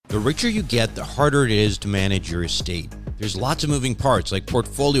The richer you get, the harder it is to manage your estate. There's lots of moving parts like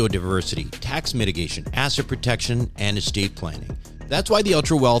portfolio diversity, tax mitigation, asset protection, and estate planning. That's why the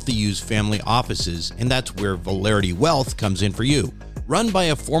ultra-wealthy use family offices, and that's where Valerity Wealth comes in for you. Run by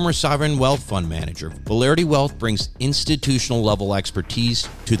a former sovereign wealth fund manager, Valerity Wealth brings institutional-level expertise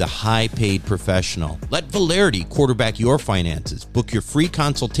to the high-paid professional. Let Valerity quarterback your finances. Book your free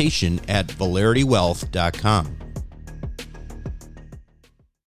consultation at valeritywealth.com.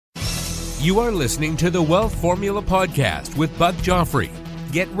 You are listening to the Wealth Formula Podcast with Buck Joffrey.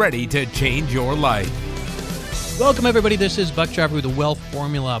 Get ready to change your life. Welcome, everybody. This is Buck Joffrey with the Wealth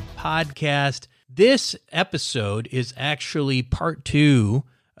Formula Podcast. This episode is actually part two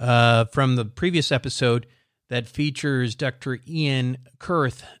from the previous episode that features Dr. Ian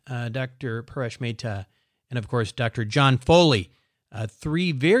Kurth, Dr. Paresh Mehta, and, of course, Dr. John Foley,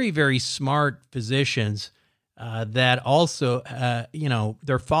 three very, very smart physicians that also,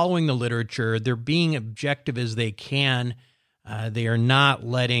 they're following the literature. They're being objective as they can. They are not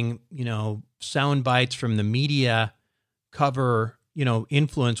letting, sound bites from the media cover,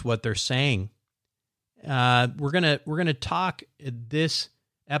 influence what they're saying. We're gonna talk this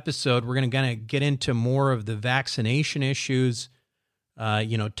episode. We're gonna get into more of the vaccination issues,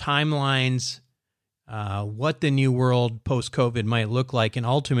 timelines, what the new world post-COVID might look like, and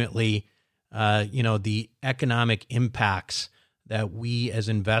ultimately, the economic impacts that we as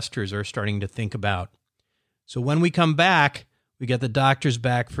investors are starting to think about. So when we come back, we get the doctors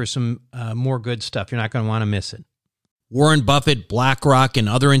back for some more good stuff. You're not going to want to miss it. Warren Buffett, BlackRock, and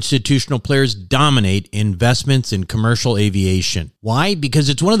other institutional players dominate investments in commercial aviation. Why? Because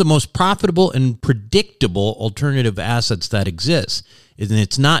it's one of the most profitable and predictable alternative assets that exists, and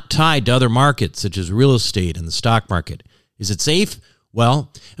it's not tied to other markets such as real estate and the stock market. Is it safe?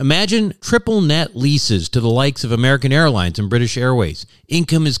 Well, imagine triple net leases to the likes of American Airlines and British Airways.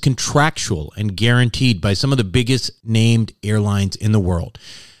 Income is contractual and guaranteed by some of the biggest named airlines in the world.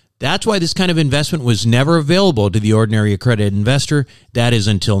 That's why this kind of investment was never available to the ordinary accredited investor. That is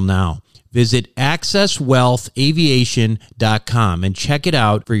until now. Visit accesswealthaviation.com and check it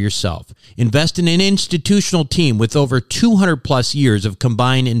out for yourself. Invest in an institutional team with over 200 plus years of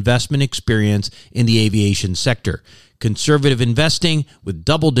combined investment experience in the aviation sector. Conservative investing with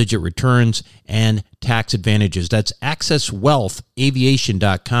double-digit returns and tax advantages. That's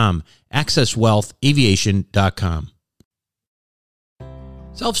accesswealthaviation.com. accesswealthaviation.com.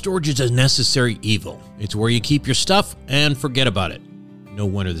 Self-storage is a necessary evil. It's where you keep your stuff and forget about it. No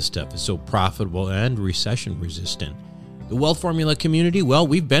wonder this stuff is so profitable and recession-resistant. The Wealth Formula community, well,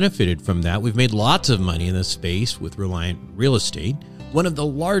 we've benefited from that. We've made lots of money in this space with Reliant Real Estate, one of the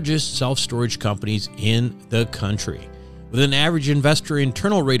largest self-storage companies in the country. With an average investor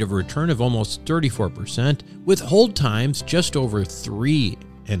internal rate of return of almost 34%, with hold times just over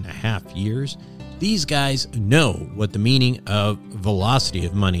 3.5 years, these guys know what the meaning of velocity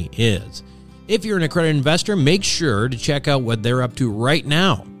of money is. If you're an accredited investor, make sure to check out what they're up to right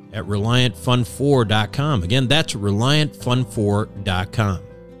now at ReliantFund4.com. Again, that's ReliantFund4.com.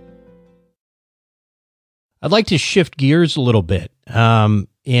 I'd like to shift gears a little bit.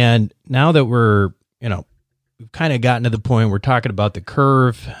 And now that we've kind of gotten to the point, we're talking about the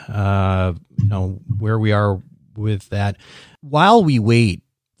curve, where we are with that. While we wait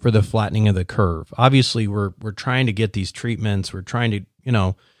for the flattening of the curve, obviously we're trying to get these treatments. We're trying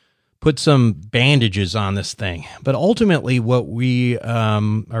to, put some bandages on this thing. But ultimately what we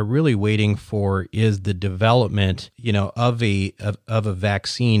are really waiting for is the development, of a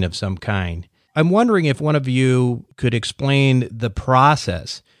vaccine of some kind. I'm wondering if one of you could explain the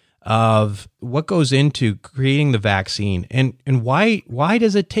process of what goes into creating the vaccine and why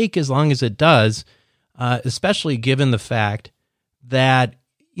does it take as long as it does, especially given the fact that,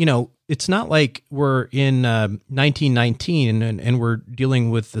 it's not like we're in 1919 and we're dealing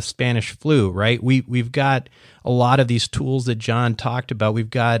with the Spanish flu, right? We've got a lot of these tools that John talked about. We've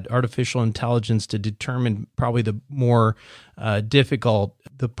got artificial intelligence to determine probably the more difficult,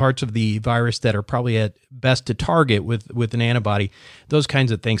 the parts of the virus that are probably at best to target with an antibody, those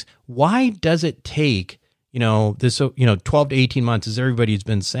kinds of things. Why does it take, this, 12 to 18 months, as everybody's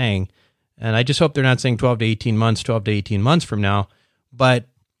been saying, and I just hope they're not saying 12 to 18 months from now, but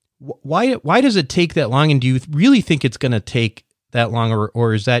why does it take that long? And do you really think it's going to take that long,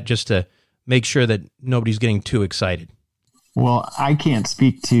 or is that just to make sure that nobody's getting too excited? Well, I can't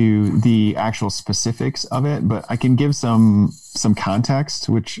speak to the actual specifics of it, but I can give some context,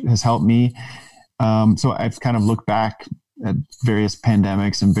 which has helped me. So I've kind of looked back at various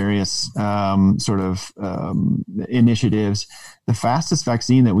pandemics and various initiatives. The fastest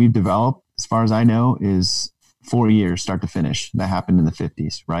vaccine that we've developed, as far as I know, is 4 years, start to finish. That happened in the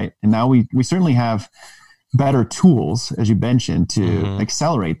 50s, right? And now we certainly have better tools, as you mentioned, to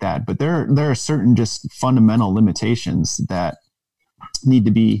accelerate that. But there are certain just fundamental limitations that need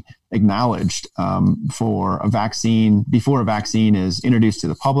to be acknowledged for a vaccine, before a vaccine is introduced to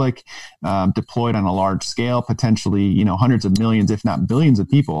the public, deployed on a large scale. Potentially, hundreds of millions, if not billions of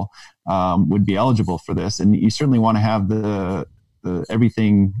people would be eligible for this. And you certainly want to have the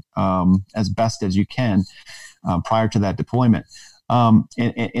everything as best as you can prior to that deployment.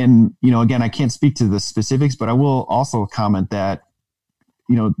 And again, I can't speak to the specifics, but I will also comment that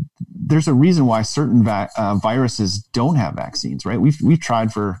there's a reason why certain viruses don't have vaccines, right? We've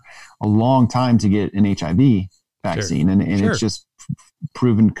tried for a long time to get an HIV vaccine, and it's just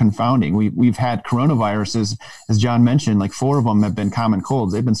proven confounding. We've had coronaviruses, as John mentioned, like 4 of them have been common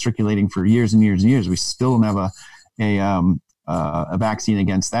colds. They've been circulating for years and years and years. We still don't have a vaccine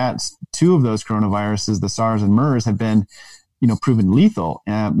against that. 2 of those coronaviruses, the SARS and MERS, have been proven lethal.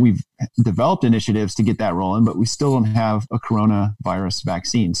 We've developed initiatives to get that rolling, but we still don't have a coronavirus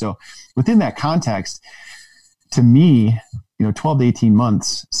vaccine. So within that context, to me, 12 to 18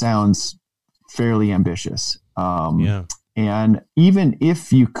 months sounds fairly ambitious. And even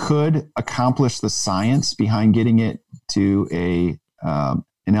if you could accomplish the science behind getting it to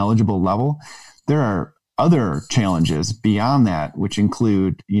an eligible level, there are other challenges beyond that, which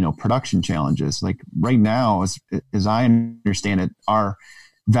include, production challenges. Like right now, as I understand it, our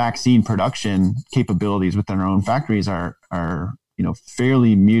vaccine production capabilities within our own factories are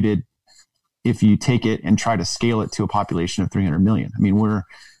fairly muted if you take it and try to scale it to a population of 300 million. I mean, we're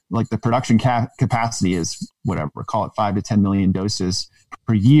like the production capacity is whatever, call it 5 to 10 million doses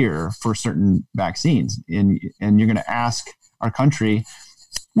per year for certain vaccines. And you're going to ask our country,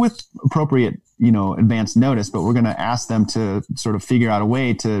 with appropriate, advance notice, but we're going to ask them to sort of figure out a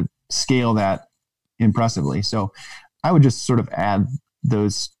way to scale that impressively. So I would just sort of add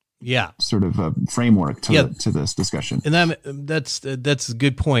those sort of framework to this discussion. And that's a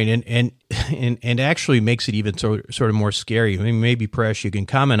good point. And actually makes it even sort of more scary. I mean, maybe Paresh, you can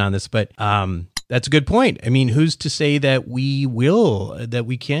comment on this, but that's a good point. I mean, who's to say that we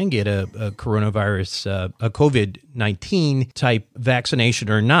can get a coronavirus, a COVID-19 type vaccination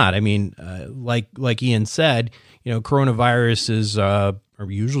or not? I mean, like Ian said, coronaviruses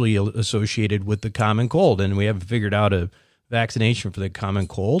are usually associated with the common cold, and we haven't figured out a vaccination for the common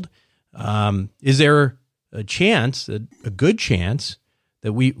cold. Is there a chance, a good chance,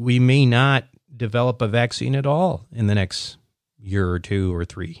 that we may not develop a vaccine at all in the next year or 2 or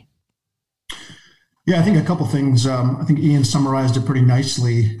 3? Yeah, I think a couple things. I think Ian summarized it pretty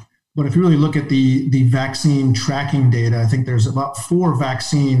nicely. But if you really look at the vaccine tracking data, I think there's about 4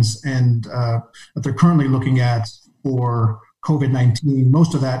 vaccines and that they're currently looking at for COVID-19.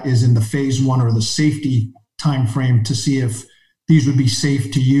 Most of that is in the phase 1 or the safety timeframe to see if these would be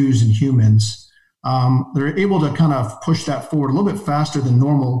safe to use in humans. They're able to kind of push that forward a little bit faster than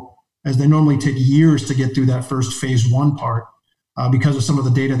normal, as they normally take years to get through that first phase 1 part. Because of some of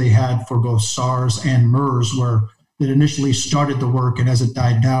the data they had for both SARS and MERS, where it initially started the work, and as it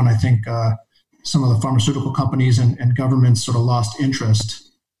died down, I think some of the pharmaceutical companies and governments sort of lost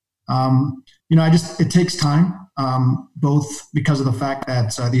interest. It takes time, both because of the fact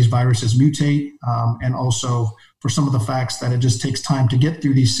that these viruses mutate, and also for some of the facts that it just takes time to get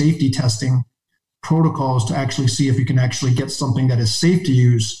through these safety testing protocols to actually see if you can actually get something that is safe to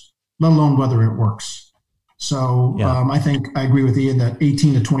use, let alone whether it works. So I think I agree with Ian that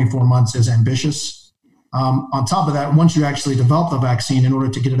 18 to 24 months is ambitious. On top of that, once you actually develop the vaccine, in order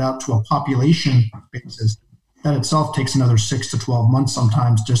to get it out to a population basis, that itself takes another 6 to 12 months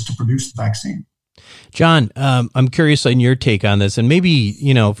sometimes just to produce the vaccine. John, I'm curious on your take on this, and maybe,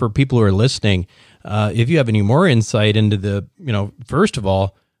 for people who are listening, if you have any more insight into the, first of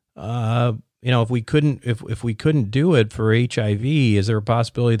all, if we couldn't do it for HIV, is there a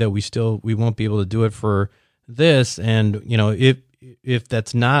possibility that we won't be able to do it for this? And if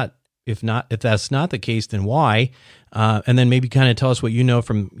that's not the case, then why? And then maybe kind of tell us what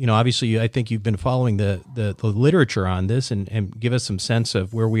from obviously I think you've been following the literature on this, and give us some sense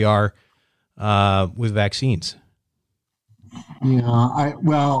of where we are with vaccines. Yeah,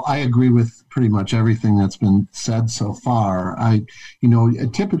 I agree with pretty much everything that's been said so far.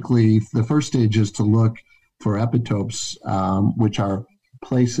 Typically the first stage is to look for epitopes, which are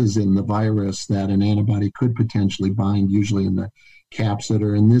places in the virus that an antibody could potentially bind, usually in the capsid,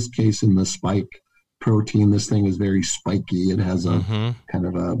 or in this case, in the spike protein. This thing is very spiky. It has a kind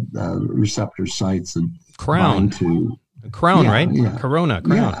of a receptor sites that bind to crown, right? Yeah. Corona.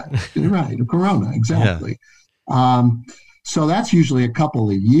 Yeah, right. Corona, exactly. So that's usually a couple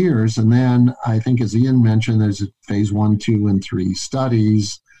of years. And then I think, as Ian mentioned, there's a phase 1, 2, and 3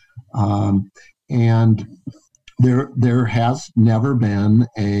 studies. And there has never been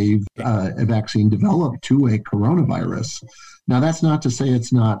a vaccine developed to a coronavirus. Now, that's not to say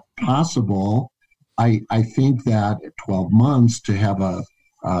it's not possible. I think that at 12 months to have a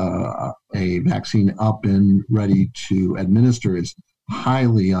vaccine up and ready to administer is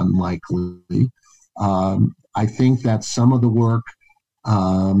highly unlikely. I think that some of the work,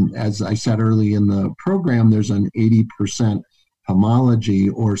 as I said early in the program, there's an 80% homology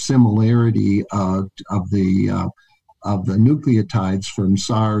or similarity of the nucleotides from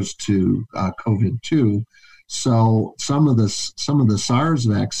SARS to COVID-2. So some of the SARS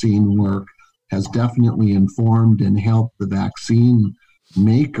vaccine work has definitely informed and helped the vaccine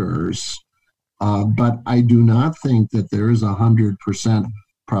makers, but I do not think that there is 100%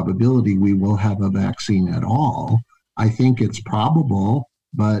 probability we will have a vaccine at all. I think it's probable,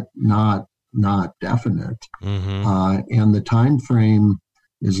 but not definite. And the time frame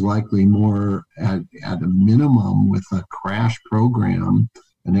is likely more at a minimum with a crash program,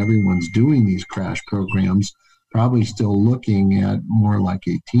 and everyone's doing these crash programs, probably still looking at more like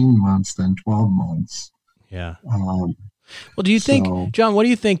 18 months than 12 months. Yeah. Well, do you think, John, what do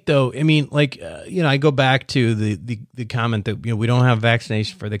you think though? I mean, like, I go back to the comment that, we don't have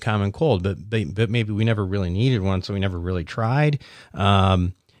vaccination for the common cold, but maybe we never really needed one. So we never really tried,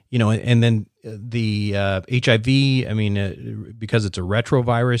 and then the HIV, I mean, because it's a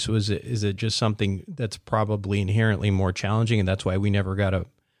retrovirus, is it just something that's probably inherently more challenging, and that's why we never got a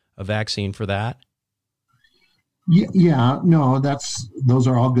vaccine for that? Yeah, no, those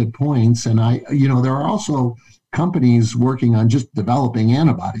are all good points. And there are also companies working on just developing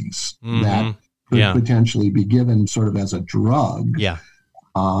antibodies that could potentially be given sort of as a drug. Yeah.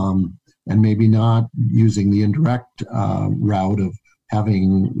 And maybe not using the indirect route of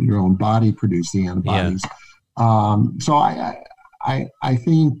having your own body produce the antibodies. Yeah. So I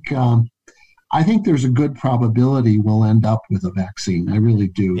think there's a good probability we'll end up with a vaccine. I really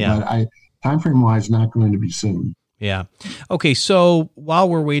do. Yeah. But time frame wise, not going to be soon. Yeah. Okay. So while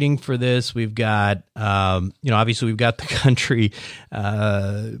we're waiting for this, we've got, obviously we've got the country,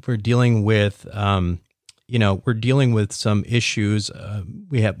 we're dealing with, we're dealing with some issues.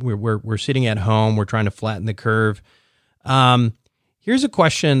 We're sitting at home. We're trying to flatten the curve. Here's a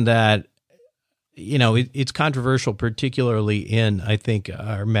question that, it's controversial, particularly in, I think,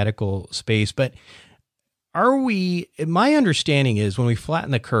 our medical space, but my understanding is when we flatten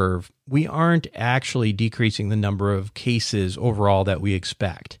the curve, we aren't actually decreasing the number of cases overall that we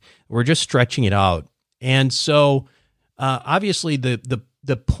expect. We're just stretching it out. And so obviously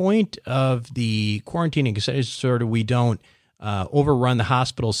the point of the quarantining is sort of we don't overrun the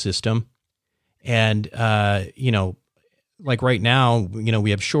hospital system. And, like right now, we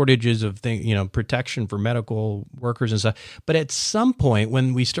have shortages of protection for medical workers and stuff. But at some point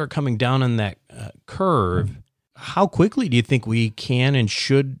when we start coming down on that curve, how quickly do you think we can and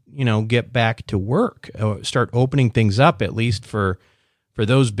should, get back to work, start opening things up, at least for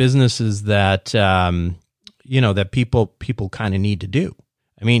those businesses that, that people kind of need to do?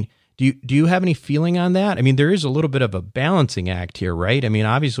 I mean, do you have any feeling on that? I mean, there is a little bit of a balancing act here, right? I mean,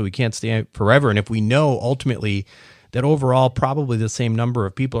 obviously we can't stay forever. And if we know ultimately that overall probably the same number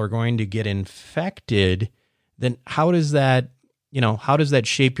of people are going to get infected, then how does that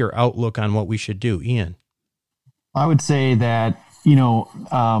shape your outlook on what we should do, Ian? I would say that,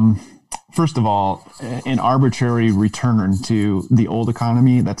 first of all, an arbitrary return to the old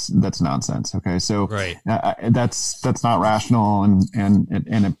economy, that's nonsense. Okay. So right. That's not rational and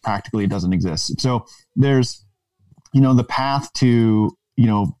it practically doesn't exist. So there's, the path to,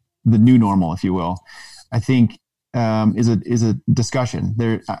 the new normal, if you will, I think, is a discussion.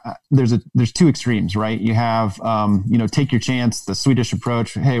 There's two extremes, right? You have, take your chance, the Swedish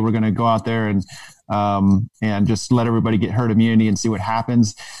approach. Hey, we're going to go out there and just let everybody get herd immunity and see what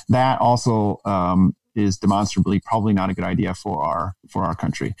happens. That also is demonstrably probably not a good idea for our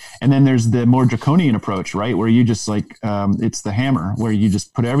country. And then there's the more draconian approach, right? Where you just it's the hammer, where you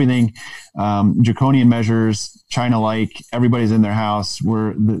just put everything, draconian measures, China-like, everybody's in their house,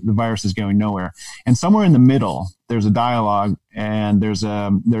 where the virus is going nowhere. And somewhere in the middle, there's a dialogue and there's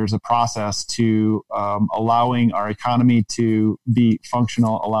a process to allowing our economy to be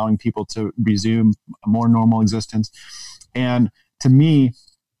functional, allowing people to resume a more normal existence. And to me,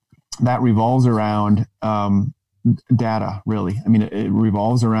 that revolves around data, really. I mean, it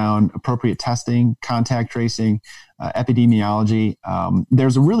revolves around appropriate testing, contact tracing, epidemiology.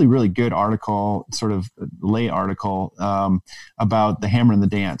 There's a really, really good article, sort of lay article, about the hammer and the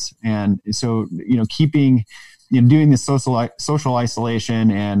dance. And so, keeping doing this social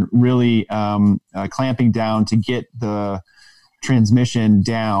isolation and really clamping down to get the transmission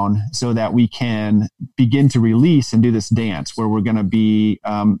down so that we can begin to release and do this dance where we're going to be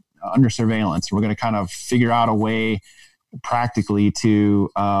under surveillance. We're going to kind of figure out a way practically to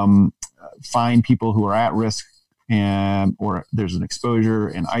find people who are at risk or there's an exposure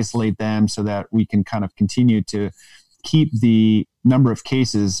and isolate them so that we can kind of continue to keep the number of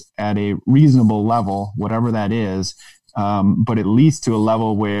cases at a reasonable level, whatever that is, but at least to a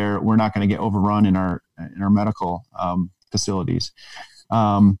level where we're not going to get overrun in our medical facilities.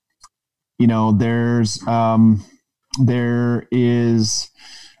 There is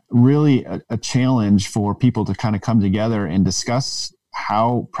really a challenge for people to kind of come together and discuss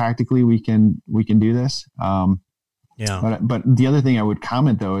how practically we can do this. But the other thing I would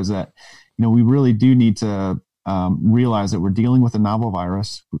comment though is that we really do need to realize that we're dealing with a novel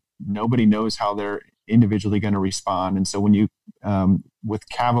virus. Nobody knows how they're individually going to respond, and so when you with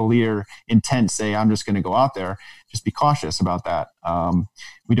cavalier intent say I'm just going to go out there, just be cautious about that.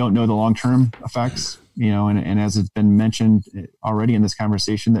 We don't know the long-term effects, and as it's been mentioned already in this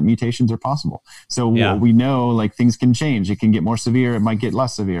conversation, that mutations are possible. So we know like things can change. It can get more severe. It might get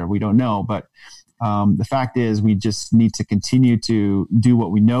less severe. We don't know, but the fact is we just need to continue to do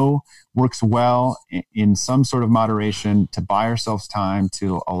what we know works well in some sort of moderation to buy ourselves time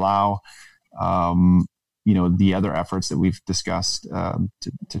to allow the other efforts that we've discussed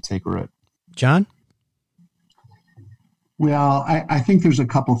to take root. John? Well, I think there's a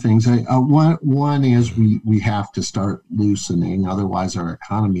couple things. One is we have to start loosening, otherwise our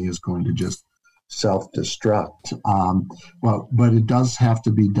economy is going to just self-destruct. But it does have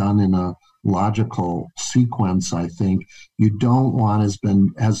to be done in a logical sequence. I think you don't want,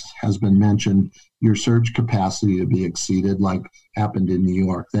 as has been mentioned, your surge capacity to be exceeded like happened in New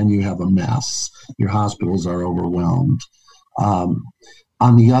York. Then you have a mess. Your hospitals are overwhelmed.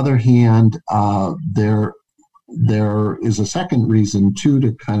 On the other hand, there is a second reason too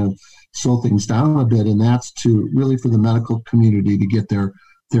to kind of slow things down a bit, and that's to really for the medical community to get their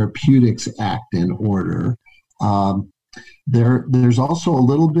therapeutics act in order. There's also a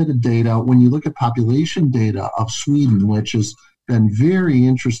little bit of data when you look at population data of Sweden, which has been very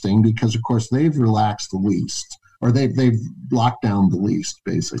interesting because, of course, they've relaxed the least, or they've locked down the least,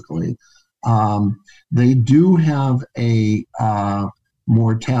 basically. They do have a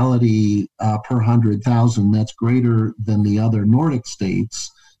mortality per 100,000 that's greater than the other Nordic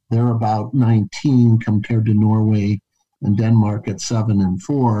states. They're about 19 compared to Norway and Denmark at 7 and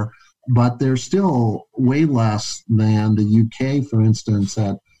 4. But they're still way less than the UK, for instance,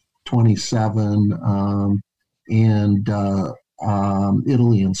 at 27, and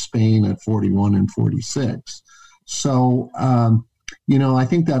Italy and Spain at 41 and 46. So, I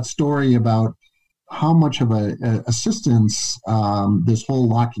think that story about how much of a assistance this whole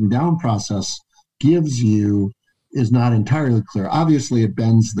locking down process gives you is not entirely clear. Obviously, it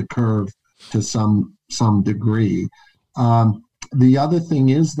bends the curve to some degree. The other thing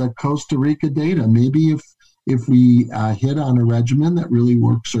is the Costa Rica data. Maybe if we hit on a regimen that really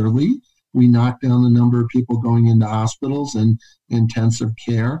works early, we knock down the number of people going into hospitals and intensive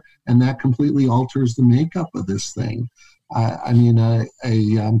care, and that completely alters the makeup of this thing. A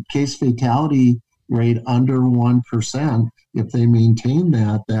case fatality rate under 1%, if they maintain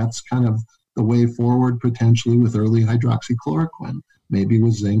that, that's kind of the way forward potentially with early hydroxychloroquine, maybe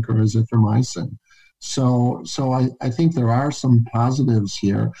with zinc or azithromycin. So I think there are some positives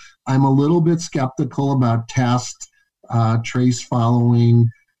here. I'm a little bit skeptical about test, trace following,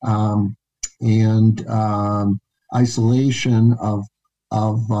 and isolation of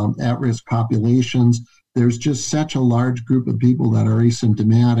at-risk populations. There's just such a large group of people that are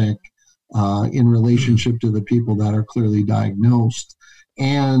asymptomatic in relationship to the people that are clearly diagnosed,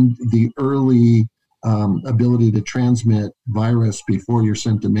 and the early ability to transmit virus before you're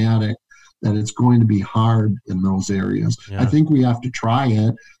symptomatic, that it's going to be hard in those areas. Yeah. I think we have to try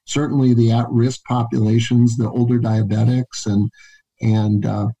it. Certainly the at-risk populations, the older diabetics and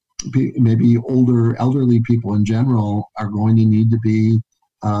maybe older elderly people in general are going to need to be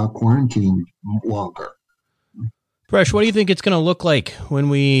quarantined longer. Presh, what do you think it's going to look like when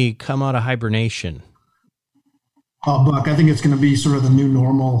we come out of hibernation? Buck, I think it's going to be sort of the new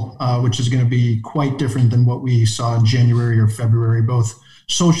normal, which is going to be quite different than what we saw in January or February, both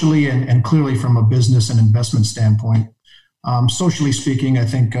socially and clearly from a business and investment standpoint. Socially speaking, I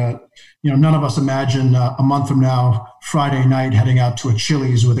think, none of us imagine a month from now, Friday night, heading out to a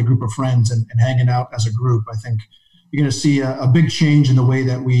Chili's with a group of friends and hanging out as a group. I think you're going to see a big change in the way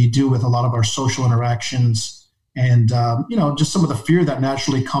that we do with a lot of our social interactions and, just some of the fear that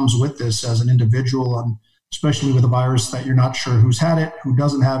naturally comes with this as an individual especially with a virus that you're not sure who's had it, who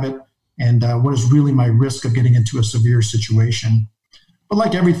doesn't have it, and what is really my risk of getting into a severe situation. But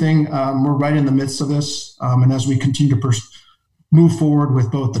like everything, we're right in the midst of this. And as we continue to move forward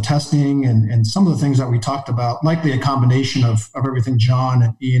with both the testing and some of the things that we talked about, likely a combination of everything John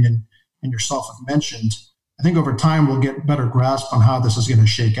and Ian and yourself have mentioned, I think over time we'll get better grasp on how this is going to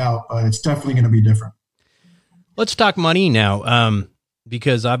shake out, but it's definitely going to be different. Let's talk money now,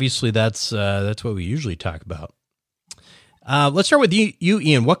 because obviously that's what we usually talk about. Let's start with you,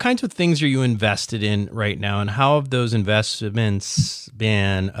 Ian. What kinds of things are you invested in right now, and how have those investments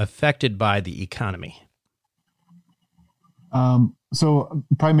been affected by the economy? So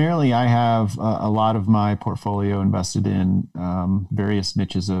primarily I have a lot of my portfolio invested in various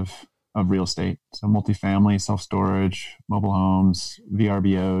niches of real estate. So multifamily, self-storage, mobile homes,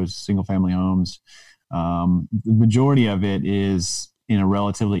 VRBOs, single-family homes. The majority of it is in a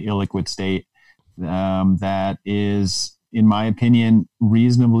relatively illiquid state that is, in my opinion,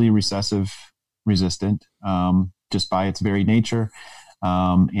 reasonably recession resistant just by its very nature.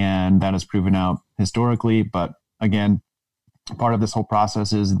 And that has proven out historically. But again, part of this whole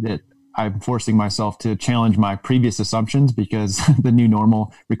process is that I'm forcing myself to challenge my previous assumptions because the new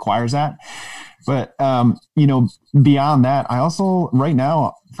normal requires that. But, beyond that, I also right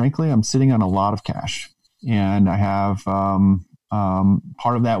now, frankly, I'm sitting on a lot of cash, and I have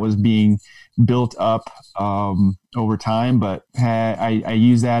part of that was being built up over time, but I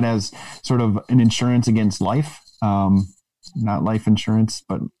use that as sort of an insurance against life. Not life insurance,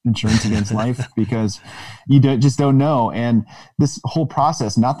 but insurance against life, because you just don't know. And this whole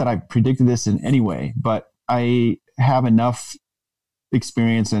process, not that I predicted this in any way, but I have enough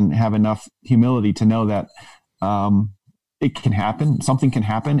experience and have enough humility to know that it can happen, something can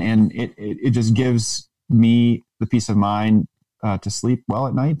happen. And it just gives me the peace of mind to sleep well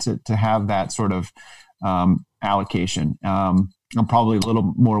at night, to have that sort of allocation. I'm probably a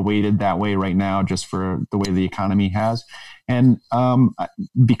little more weighted that way right now, just for the way the economy has. And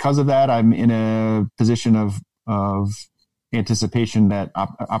because of that, I'm in a position of anticipation that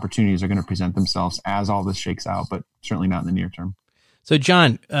opportunities are going to present themselves as all this shakes out, but certainly not in the near term. So,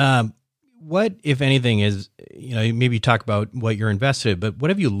 John, what, if anything, is, maybe talk about what you're invested in, but what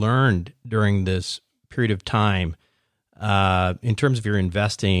have you learned during this period of time in terms of your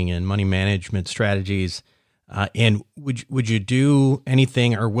investing and money management strategies? And would you do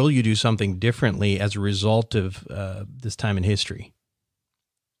anything, or will you do something differently as a result of this time in history?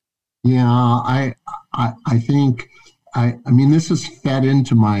 Yeah, I think this is fed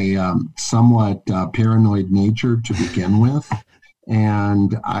into my somewhat paranoid nature to begin with,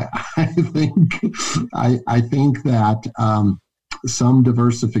 and I think that some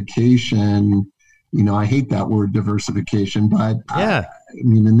diversification. I hate that word diversification, but yeah,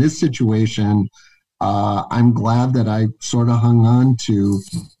 in this situation. I'm glad that I sort of hung on to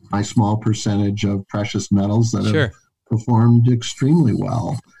my small percentage of precious metals that have performed extremely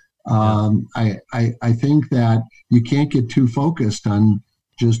well. I think that you can't get too focused on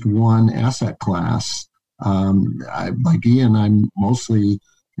just one asset class. Like Ian, I'm mostly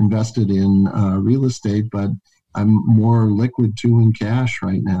invested in real estate, but I'm more liquid too in cash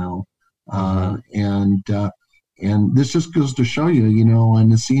right now. And this just goes to show you,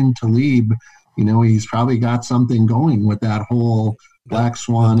 and Nassim Taleb, he's probably got something going with that whole black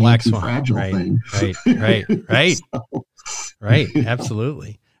swan anti-fragile thing. Right. Right.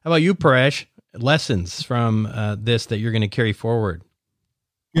 Absolutely. How about you, Paresh? Lessons from this that you're going to carry forward?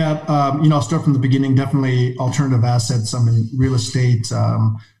 Yeah. I'll start from the beginning. Definitely alternative assets. I'm in real estate.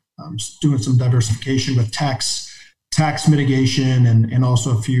 I'm doing some diversification with tax mitigation and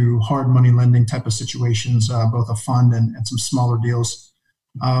also a few hard money lending type of situations, both a fund and some smaller deals.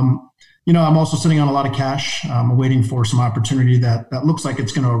 I'm also sitting on a lot of cash, waiting for some opportunity that looks like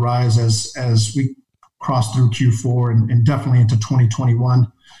it's going to arise as we cross through Q4 and definitely into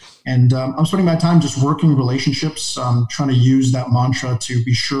 2021. And I'm spending my time just working relationships, trying to use that mantra to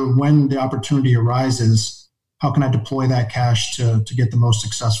be sure when the opportunity arises, how can I deploy that cash to get the most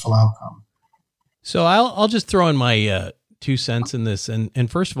successful outcome? So I'll just throw in my 2 cents in this.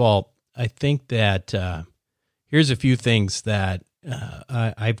 And first of all, I think that here's a few things that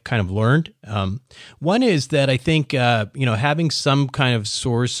I've kind of learned. One is that I think, having some kind of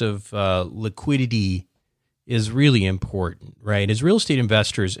source of liquidity is really important, right? As real estate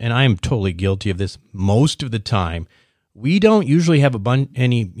investors, and I am totally guilty of this most of the time, we don't usually have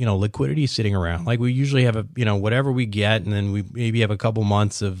any liquidity sitting around. Like we usually have whatever we get, and then we maybe have a couple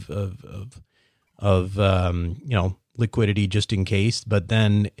months of liquidity just in case. But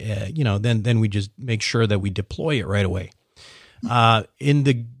then then we just make sure that we deploy it right away. In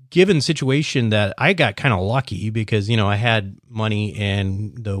the given situation that I got kind of lucky because, I had money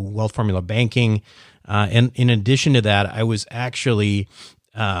in the Wealth Formula banking. And in addition to that, I was actually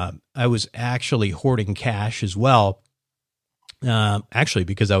hoarding cash as well. Actually,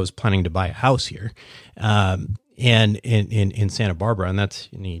 because I was planning to buy a house here, and in Santa Barbara, and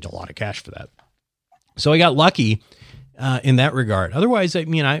you need a lot of cash for that. So I got lucky in that regard. Otherwise,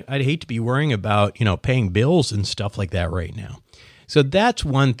 I'd hate to be worrying about, paying bills and stuff like that right now. So that's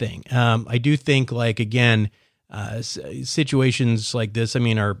one thing. I do think, like, again, situations like this,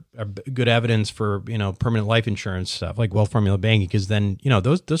 are good evidence for, permanent life insurance stuff like Wealth Formula banking, because then,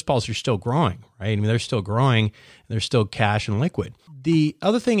 those policies are still growing, right? They're still growing. They're still cash and liquid. The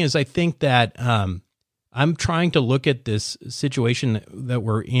other thing is, I think that I'm trying to look at this situation that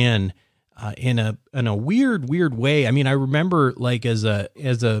we're in a weird way. I remember, like, as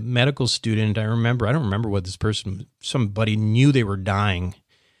a medical student, I don't remember what somebody knew they were dying.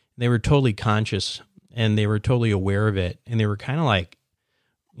 They were totally conscious and they were totally aware of it. And they were kind of like,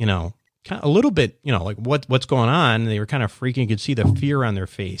 a little bit, like what's going on. And they were kind of freaking, you could see the fear on their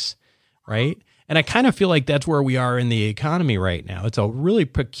face. Right. And I kind of feel like that's where we are in the economy right now. It's a really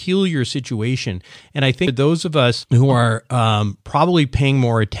peculiar situation. And I think those of us who are probably paying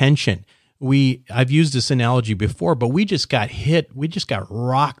more attention, I've used this analogy before, but we just got hit. We just got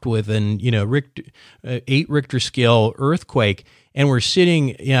rocked with an 8 Richter scale earthquake, and we're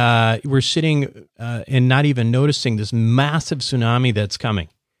sitting and not even noticing this massive tsunami that's coming.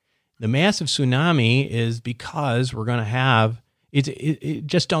 The massive tsunami is because we're going to have it.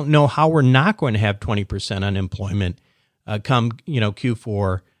 Just don't know how we're not going to have 20% unemployment come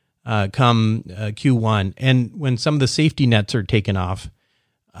Q4, come Q1, and when some of the safety nets are taken off.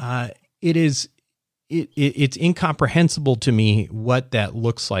 It's incomprehensible to me what that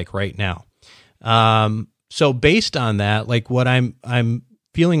looks like right now. So based on that, like, what I'm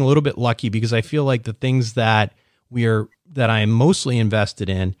feeling a little bit lucky because I feel like the things that I'm mostly invested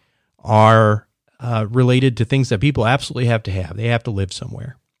in are related to things that people absolutely have to have. They have to live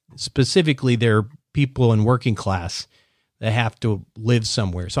somewhere. Specifically, they're people in working class that have to live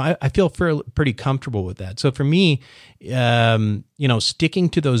somewhere. So I feel pretty comfortable with that. So for me, sticking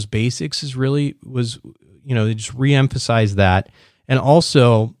to those basics just reemphasize that. And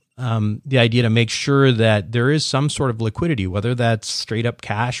also the idea to make sure that there is some sort of liquidity, whether that's straight up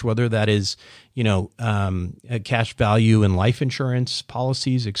cash, whether that is, a cash value in life insurance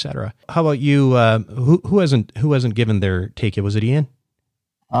policies, et cetera. How about you? Who hasn't given their take? Was it Ian?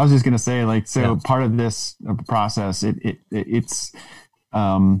 I was just going to say, part of this process, it's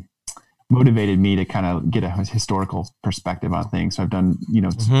motivated me to kind of get a historical perspective on things. So I've done,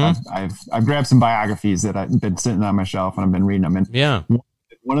 I've grabbed some biographies that I've been sitting on my shelf and I've been reading them. And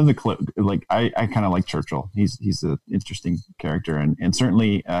one of the I kind of like Churchill. He's an interesting character and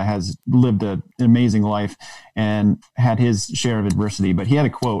certainly has lived an amazing life and had his share of adversity. But he had a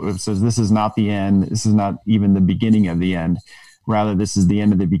quote that says, "This is not the end. This is not even the beginning of the end. Rather, this is the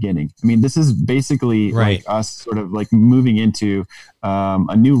end of the beginning." This is basically like us sort of like moving into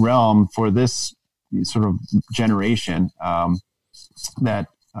a new realm for this sort of generation that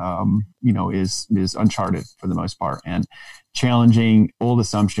is uncharted for the most part, and challenging old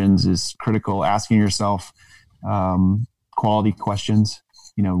assumptions is critical. Asking yourself quality questions,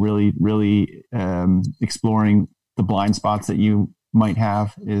 really exploring the blind spots that you might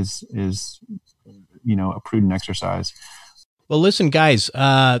have is a prudent exercise. Well, listen, guys,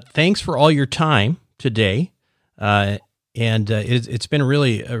 thanks for all your time today. And it's been a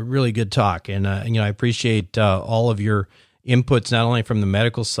really good talk. And, I appreciate all of your inputs, not only from the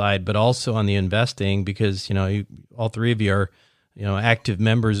medical side, but also on the investing, because, all three of you are, active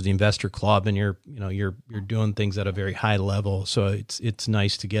members of the Investor Club, and you're doing things at a very high level. So it's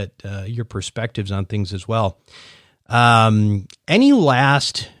nice to get your perspectives on things as well. Any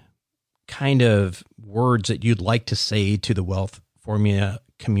last kind of words that you'd like to say to the Wealth Formula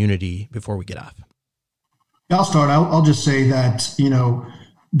community before we get off? I'll start. I'll just say that,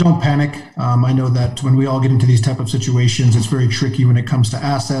 don't panic. I know that when we all get into these type of situations, it's very tricky when it comes to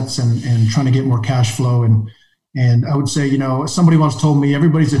assets and trying to get more cash flow. And I would say, somebody once told me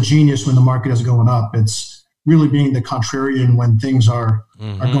everybody's a genius when the market is going up. It's really being the contrarian when things are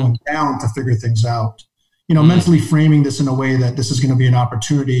going down to figure things out. Mentally framing this in a way that this is going to be an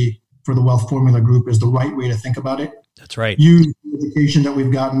opportunity for the Wealth Formula Group is the right way to think about it. That's right. Use the education that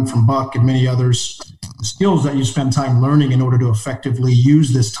we've gotten from Buck and many others, the skills that you spend time learning in order to effectively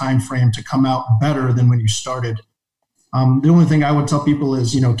use this time frame to come out better than when you started. The only thing I would tell people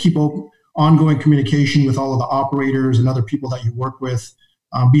is, keep ongoing communication with all of the operators and other people that you work with.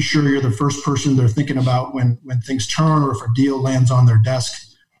 Be sure you're the first person they're thinking about when things turn or if a deal lands on their desk.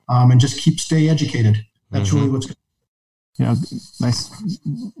 and just stay educated. That's really what's. Nice,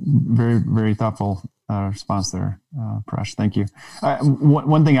 very, very thoughtful response there, Paresh. Thank you.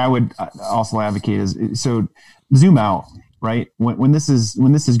 One thing I would also advocate is so zoom out. Right when this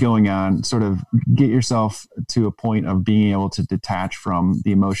is going on, sort of get yourself to a point of being able to detach from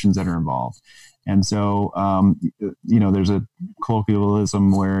the emotions that are involved. And so, there's a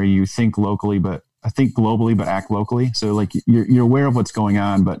colloquialism where you think locally, but think globally, but act locally. So like you're aware of what's going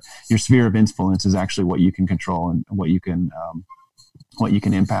on, but your sphere of influence is actually what you can control and what you can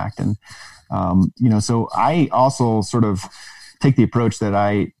impact. And, so I also sort of take the approach that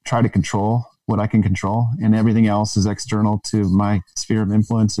I try to control what I can control, and everything else is external to my sphere of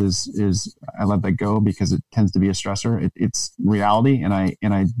influence is I let that go because it tends to be a stressor. It's reality, and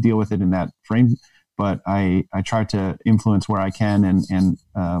I deal with it in that frame. But I try to influence where I can and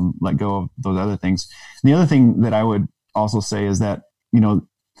let go of those other things. And the other thing that I would also say is that,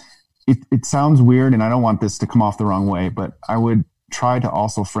 it sounds weird, and I don't want this to come off the wrong way, but I would try to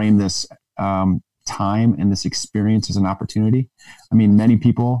also frame this time and this experience as an opportunity. I mean, many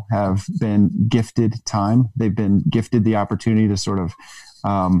people have been gifted time. They've been gifted the opportunity to sort of,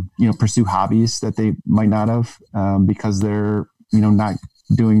 pursue hobbies that they might not have because they're, not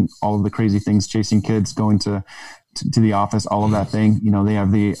doing all of the crazy things, chasing kids, going to the office, all of that thing. They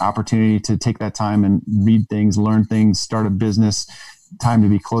have the opportunity to take that time and read things, learn things, start a business, time to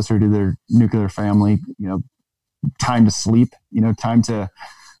be closer to their nuclear family, time to sleep, time to,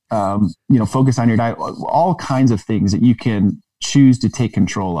 focus on your diet, all kinds of things that you can choose to take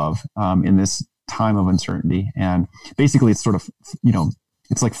control of in this time of uncertainty. And basically it's sort of,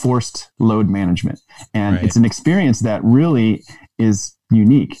 it's like forced load management. And It's an experience that really is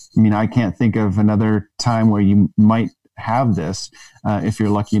unique. I mean, I can't think of another time where you might have this if you're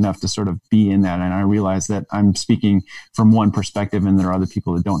lucky enough to sort of be in that. And I realize that I'm speaking from one perspective and there are other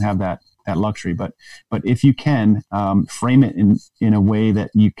people that don't have that luxury, but if you can frame it in a way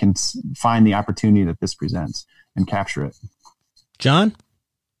that you can find the opportunity that this presents and capture it. John,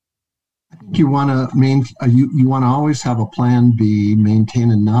 I think you want to you want to always have a plan B,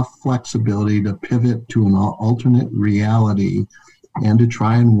 maintain enough flexibility to pivot to an alternate reality, and to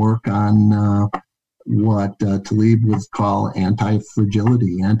try and work on what Taleb would call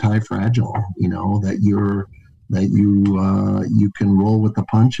anti-fragility, anti-fragile. That you can roll with the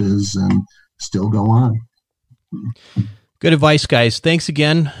punches and still go on. Good advice, guys. Thanks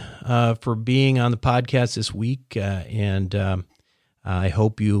again for being on the podcast this week, and I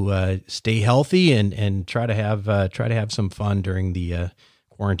hope you stay healthy and try to have some fun during the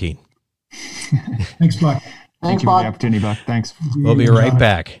quarantine. Thanks, Buck. Thank you for the opportunity, Buck. Thanks. We'll be right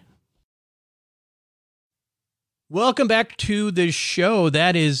back. Welcome back to the show.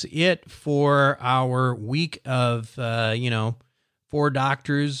 That is it for our week of, 4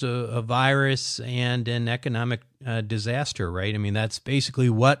 doctors, a virus, and an economic disaster, right? I mean, that's basically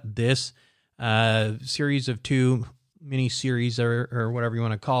what this series of 2 mini-series or whatever you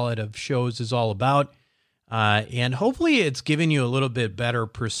want to call it of shows is all about. And hopefully it's given you a little bit better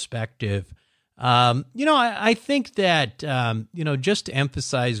perspective. I think that, just to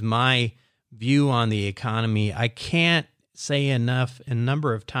emphasize my view on the economy, I can't say enough. A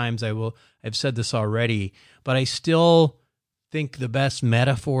number of times I've said this already, but I still think the best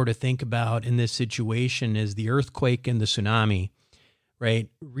metaphor to think about in this situation is the earthquake and the tsunami, right?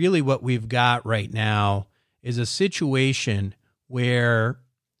 Really what we've got right now is a situation where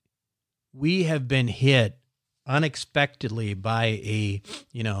we have been hit unexpectedly by a,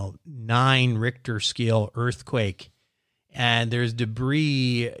 9 Richter scale earthquake, and there's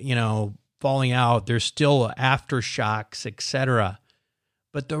debris, falling out. There's still aftershocks, etc.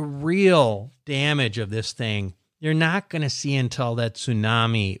 But the real damage of this thing, you're not going to see until that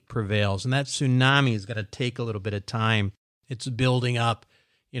tsunami prevails. And that tsunami is going to take a little bit of time. It's building up,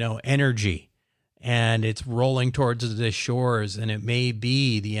 energy, and it's rolling towards the shores. And it may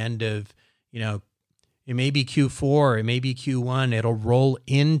be the end of, it may be Q4, it may be Q1. It'll roll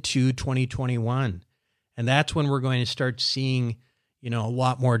into 2021. And that's when we're going to start seeing a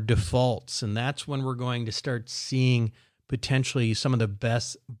lot more defaults. And that's when we're going to start seeing potentially some of the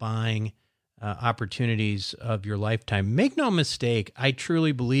best buying opportunities of your lifetime. Make no mistake, I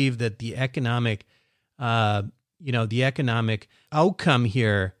truly believe that the economic, the economic outcome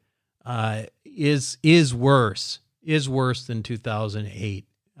here is worse than 2008.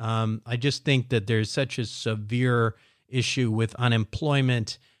 I just think that there's such a severe issue with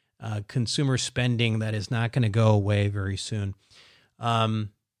unemployment, consumer spending that is not going to go away very soon.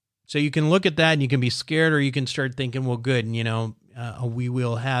 So you can look at that and you can be scared, or you can start thinking, well, good, we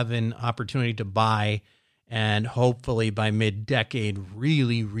will have an opportunity to buy and hopefully by mid-decade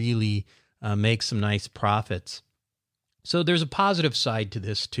really make some nice profits. So there's a positive side to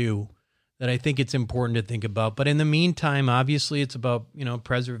this too that I think it's important to think about. But in the meantime, obviously it's about,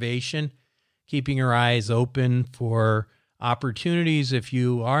 preservation, keeping your eyes open for opportunities if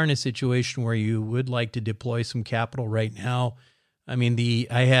you are in a situation where you would like to deploy some capital right now. I mean,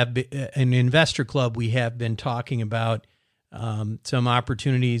 I have an investor club. We have been talking about some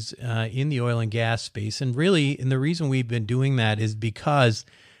opportunities in the oil and gas space. And the reason we've been doing that is because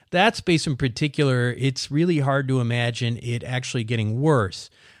that space in particular, it's really hard to imagine it actually getting worse.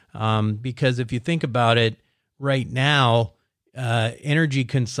 Because if you think about it right now, energy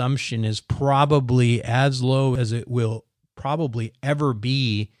consumption is probably as low as it will probably ever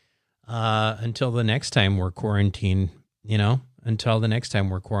be until the next time we're quarantined, until the next time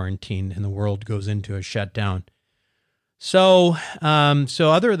we're quarantined and the world goes into a shutdown. So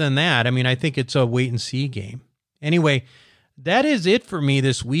other than that, I think it's a wait and see game. Anyway, that is it for me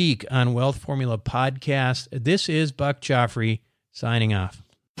this week on Wealth Formula Podcast. This is Buck Joffrey signing off.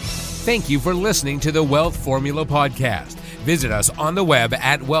 Thank you for listening to the Wealth Formula Podcast. Visit us on the web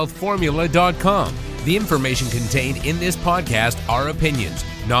at wealthformula.com. The information contained in this podcast are opinions,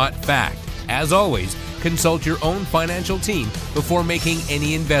 not fact. As always, consult your own financial team before making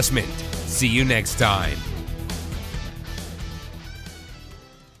any investment. See you next time.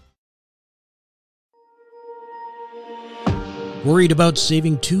 Worried about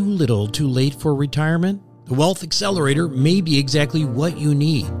saving too little too late for retirement? The Wealth Accelerator may be exactly what you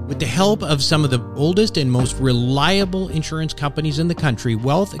need. With the help of some of the oldest and most reliable insurance companies in the country,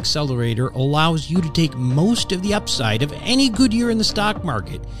 Wealth Accelerator allows you to take most of the upside of any good year in the stock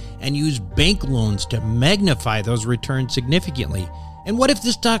market and use bank loans to magnify those returns significantly. And what if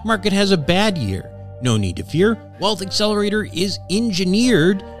the stock market has a bad year? No need to fear. Wealth Accelerator is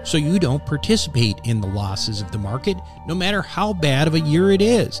engineered so you don't participate in the losses of the market, no matter how bad of a year it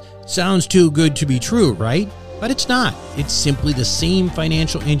is. Sounds too good to be true, right? But it's not. It's simply the same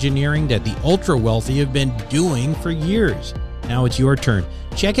financial engineering that the ultra wealthy have been doing for years. Now it's your turn.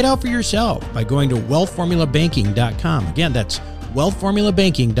 Check it out for yourself by going to wealthformulabanking.com. Again, that's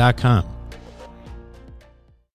wealthformulabanking.com.